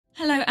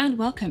and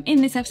welcome.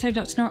 In this episode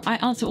of Dr Nora I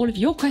answer all of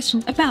your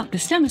questions about the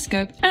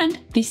Stemoscope and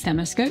the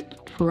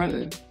Stethoscope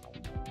Pro.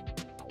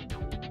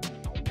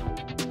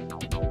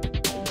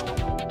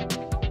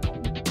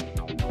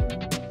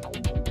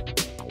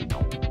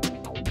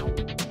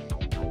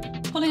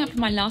 Following up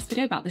from my last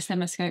video about the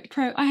Stethoscope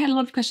Pro, I had a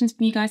lot of questions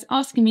from you guys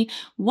asking me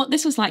what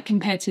this was like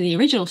compared to the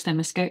original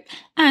Stethoscope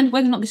and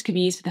whether or not this could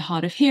be used for the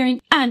hard of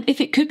hearing and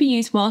if it could be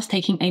used whilst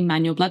taking a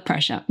manual blood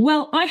pressure.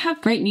 Well, I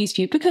have great news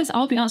for you because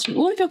I'll be answering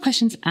all of your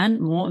questions and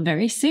more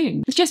very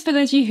soon. Just for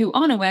those of you who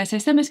aren't aware, so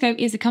Stemoscope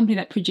is a company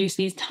that produces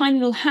these tiny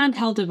little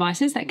handheld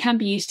devices that can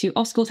be used to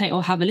auscultate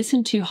or have a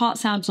listen to heart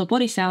sounds or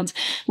body sounds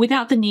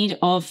without the need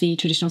of the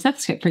traditional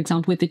stethoscope, for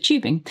example, with the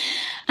tubing.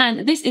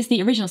 And this is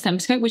the original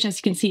Stemoscope, which as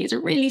you can see is a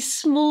really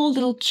small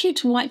little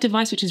cute white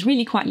device which is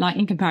really quite light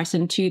in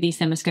comparison to the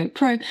Stethoscope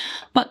Pro,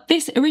 but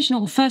this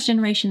original first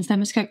generation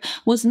Stethoscope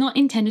was not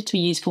intended to be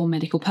used for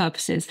medical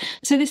purposes.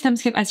 So this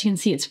Stethoscope, as you can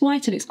see, it's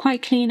white, it looks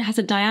quite clean, it has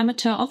a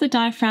diameter of the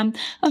diaphragm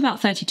of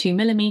about 32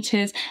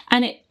 millimeters,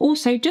 and it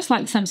also, just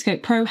like the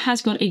Stethoscope Pro,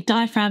 has got a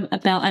diaphragm, a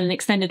bell and an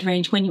extended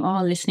range when you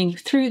are listening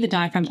through the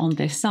diaphragm on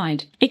this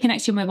side. It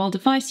connects to your mobile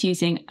device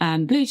using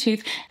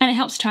Bluetooth, and it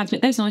helps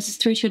transmit those noises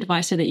through to your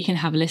device so that you can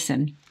have a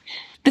listen.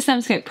 The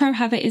Stemoscope Pro,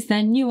 however, is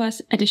their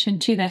newest addition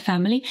to their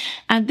family,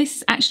 and this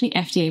is actually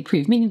FDA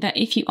approved, meaning that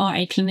if you are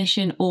a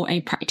clinician or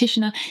a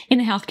practitioner in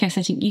a healthcare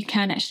setting, you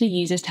can actually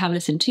use this to have a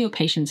listen to your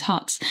patient's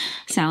heart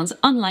sounds,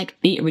 unlike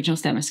the original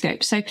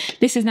Stethoscope. So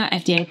this is now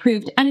FDA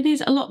approved, and it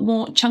is a lot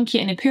more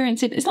chunkier in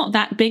appearance. It's not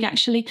that big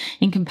actually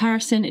in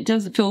comparison. It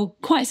doesn't feel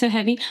quite so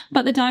heavy,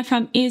 but the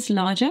diaphragm is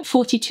larger,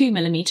 42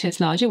 millimeters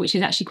larger, which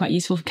is actually quite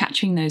useful for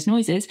capturing those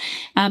noises.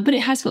 But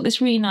it has got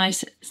this really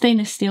nice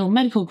stainless steel,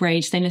 medical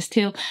grade stainless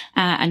steel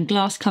and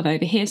glass cover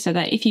over here, so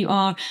that if you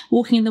are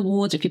walking in the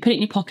wards, or if you put it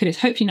in your pocket, it's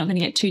hopefully not going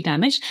to get too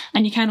damaged.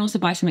 And you can also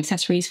buy some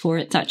accessories for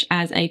it, such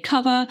as a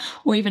cover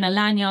or even a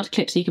lanyard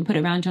clip so you can put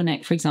it around your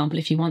neck, for example,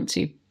 if you want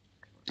to.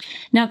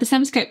 Now, the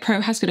Stemoscope Pro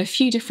has got a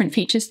few different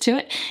features to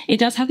it. It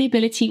does have the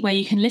ability where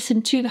you can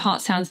listen to the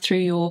heart sounds through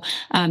your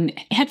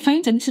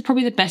headphones, and this is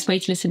probably the best way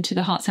to listen to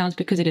the heart sounds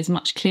because it is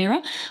much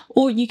clearer,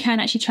 or you can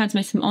actually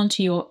transmit them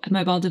onto your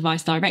mobile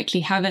device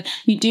directly. However,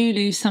 you do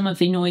lose some of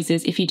the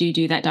noises if you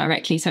do that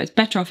directly, so it's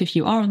better off if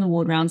you are on the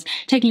ward rounds,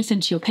 taking a listen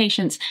to your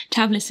patients,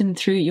 to have listened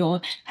through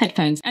your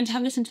headphones. And to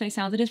have listened to those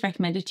sounds, it is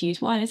recommended to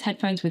use wireless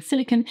headphones with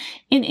silicone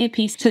in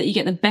earpiece so that you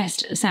get the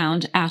best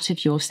sound out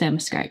of your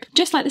Stemoscope.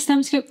 Just like the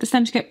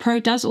Stemoscope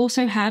Pro does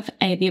also have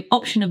the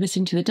option of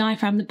listening to the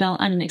diaphragm, the bell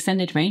and an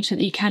extended range so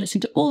that you can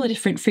listen to all the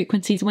different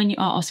frequencies when you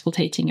are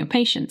auscultating your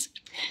patients.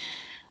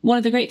 One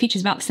of the great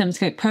features about the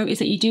Stemoscope Pro is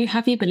that you do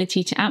have the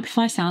ability to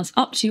amplify sounds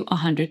up to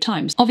 100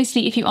 times.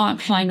 Obviously, if you are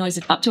amplifying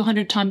noises up to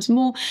 100 times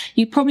more,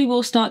 you probably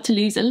will start to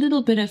lose a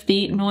little bit of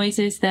the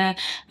noises there,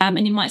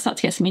 and you might start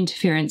to get some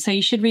interference. So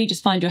you should really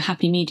just find your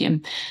happy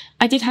medium.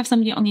 I did have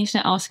somebody on the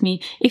internet ask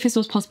me if this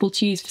was possible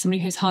to use for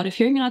somebody who's hard of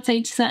hearing, and I'd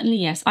say certainly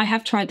yes. I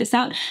have tried this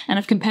out and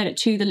I've compared it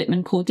to the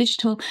Littmann Core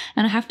Digital,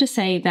 and I have to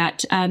say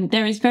that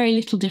there is very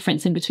little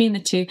difference in between the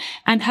two,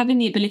 and having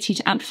the ability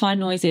to amplify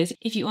noises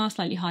if you are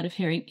slightly hard of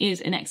hearing is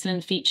an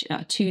excellent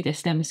feature to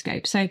this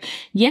Stemoscope. So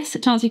yes,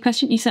 to answer your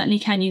question, you certainly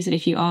can use it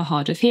if you are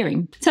hard of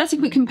hearing. So that's a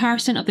quick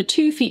comparison of the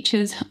two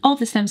features of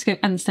the Stemoscope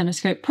and the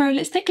Stethoscope Pro.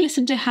 Let's take a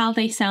listen to how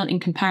they sound in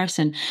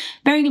comparison,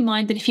 bearing in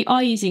mind that if you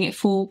are using it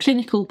for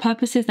clinical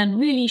purposes, then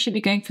really you should be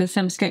going for the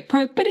Stemoscope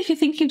Pro. But if you're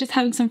thinking of just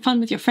having some fun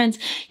with your friends,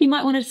 you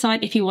might want to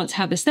decide if you want to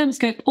have the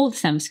Stemoscope or the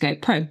Stethoscope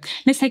Pro.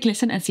 Let's take a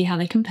listen and see how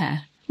they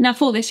compare. Now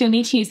for this, you'll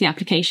need to use the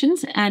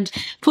applications, and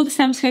for the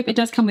Stemoscope, it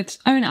does come with its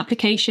own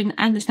application,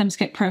 and the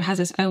Stethoscope Pro has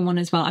its own one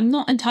as well. I'm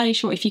not entirely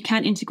sure if you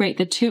can integrate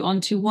the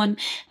 2-on-2-1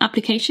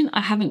 application.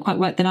 I haven't quite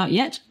worked that out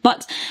yet,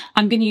 but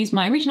I'm going to use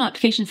my original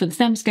application for the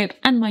Stemoscope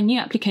and my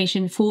new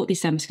application for the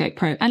Stethoscope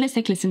Pro, and let's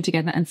take a listen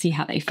together and see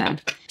how they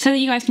sound. So that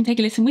you guys can take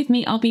a listen with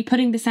me, I'll be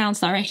putting the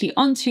sounds directly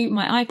onto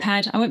my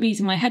iPad. I won't be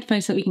using my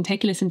headphones so that we can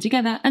take a listen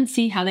together and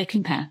see how they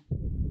compare.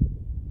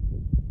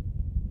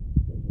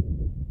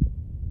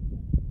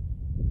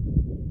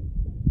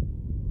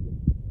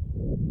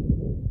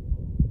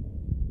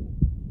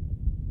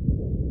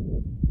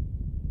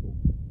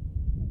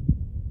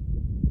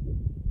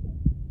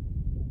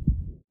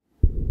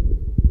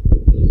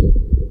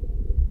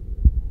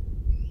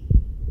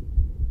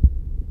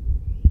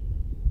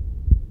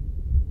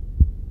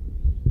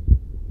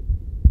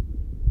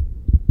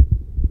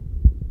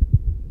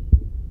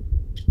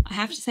 I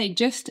have to say,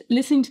 just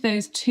listening to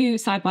those two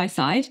side by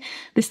side,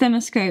 the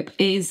Stethoscope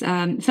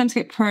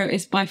Pro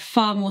is by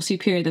far more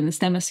superior than the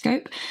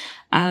Stemoscope.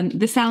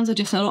 The sounds are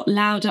just a lot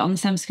louder on the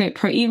Stemoscope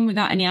Pro, even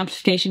without any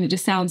amplification. It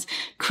just sounds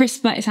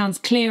crisper, it sounds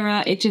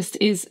clearer,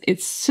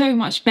 it's so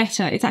much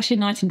better. It's actually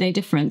a night and day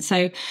difference.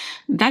 So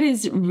that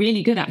is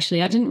really good,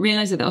 actually. I didn't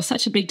realize that there was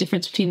such a big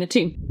difference between the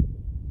two.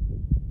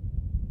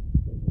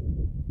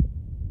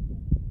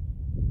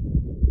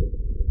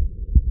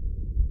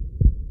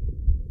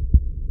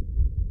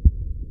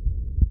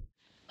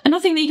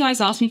 Another thing that you guys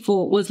asked me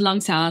for was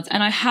lung sounds,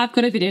 and I have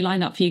got a video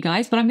lined up for you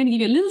guys, but I'm going to give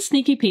you a little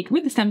sneaky peek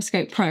with the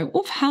Stemoscope Pro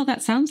of how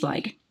that sounds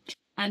like.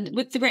 And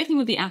with the great thing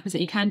with the app is that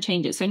you can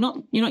change it. So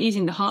you're not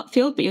using the heart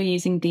field, but you're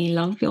using the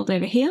lung field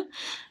over here.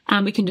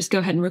 And we can just go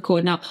ahead and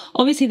record. Now,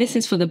 obviously this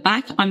is for the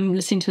back. I'm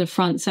listening to the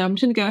front. So I'm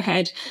just going to go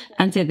ahead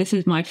and say this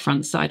is my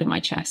front side of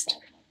my chest.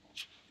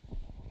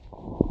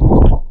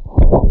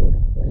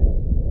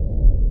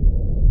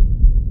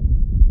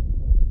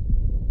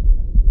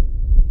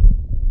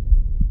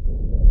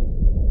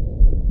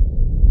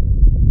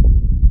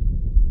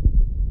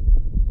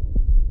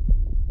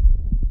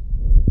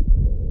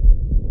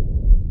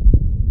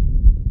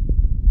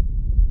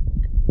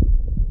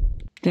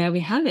 There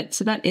we have it.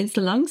 So that is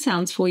the lung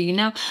sounds for you.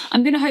 Now,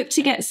 I'm going to hope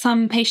to get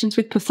some patients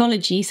with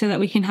pathology so that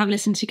we can have a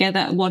listen together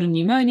at what a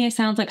pneumonia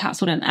sounds like,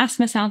 perhaps what an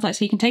asthma sounds like.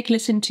 So you can take a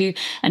listen to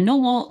a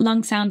normal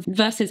lung sound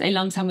versus a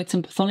lung sound with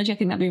some pathology. I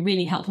think that'd be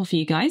really helpful for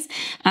you guys,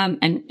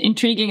 and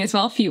intriguing as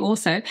well for you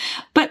also.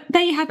 But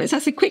there you have it. So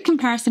that's a quick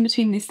comparison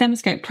between the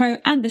Stemoscope Pro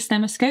and the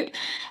Stemoscope.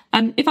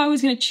 If I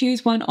was going to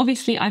choose one,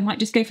 obviously I might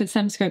just go for the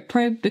Stemoscope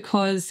Pro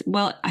because,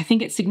 well, I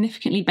think it's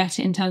significantly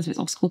better in terms of its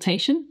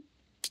auscultation.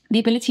 The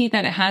ability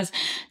that it has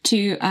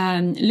to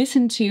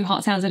listen to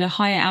heart sounds at a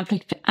higher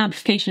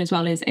amplification as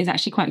well is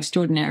actually quite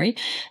extraordinary.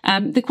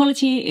 The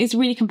quality is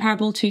really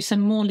comparable to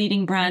some more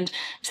leading brand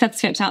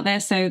stethoscopes out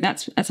there, so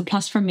that's a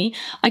plus from me.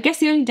 I guess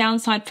the only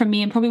downside from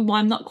me, and probably why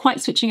I'm not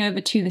quite switching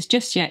over to this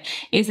just yet,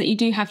 is that you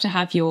do have to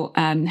have your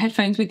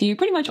headphones with you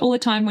pretty much all the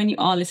time when you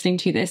are listening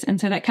to this,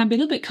 and so that can be a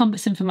little bit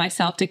cumbersome for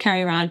myself to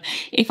carry around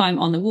if I'm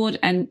on the ward,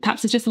 and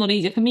perhaps it's just a lot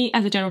easier for me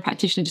as a general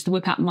practitioner just to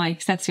whip out my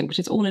stethoscope, which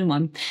is all in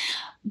one.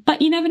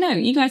 But you never know.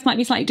 You guys might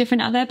be slightly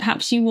different out there.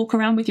 Perhaps you walk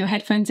around with your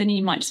headphones and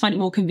you might just find it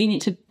more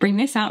convenient to bring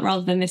this out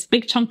rather than this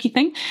big chunky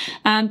thing.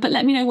 But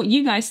let me know what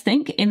you guys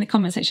think in the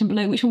comment section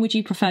below. Which one would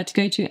you prefer to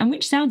go to, and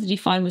which sound did you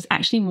find was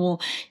actually more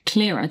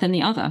clearer than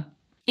the other?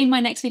 In my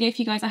next video for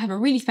you guys, I have a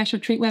really special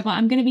treat whereby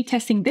I'm going to be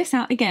testing this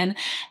out again,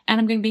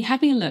 and I'm going to be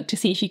having a look to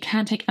see if you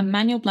can take a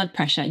manual blood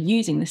pressure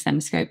using the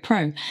Stemoscope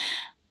Pro.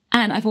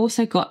 And I've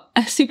also got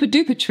a super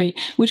duper treat,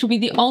 which will be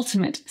the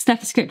ultimate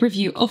stethoscope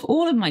review of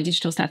all of my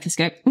digital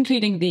stethoscope,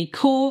 including the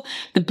Core,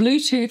 the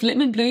Bluetooth,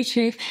 Littmann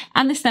Bluetooth,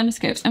 and the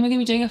Stemoscopes. And we're going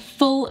to be doing a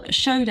full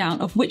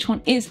showdown of which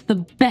one is the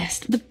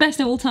best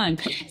of all time.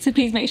 So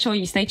please make sure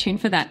you stay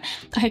tuned for that.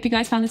 I hope you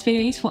guys found this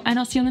video useful, and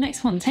I'll see you on the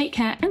next one. Take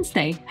care and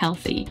stay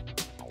healthy.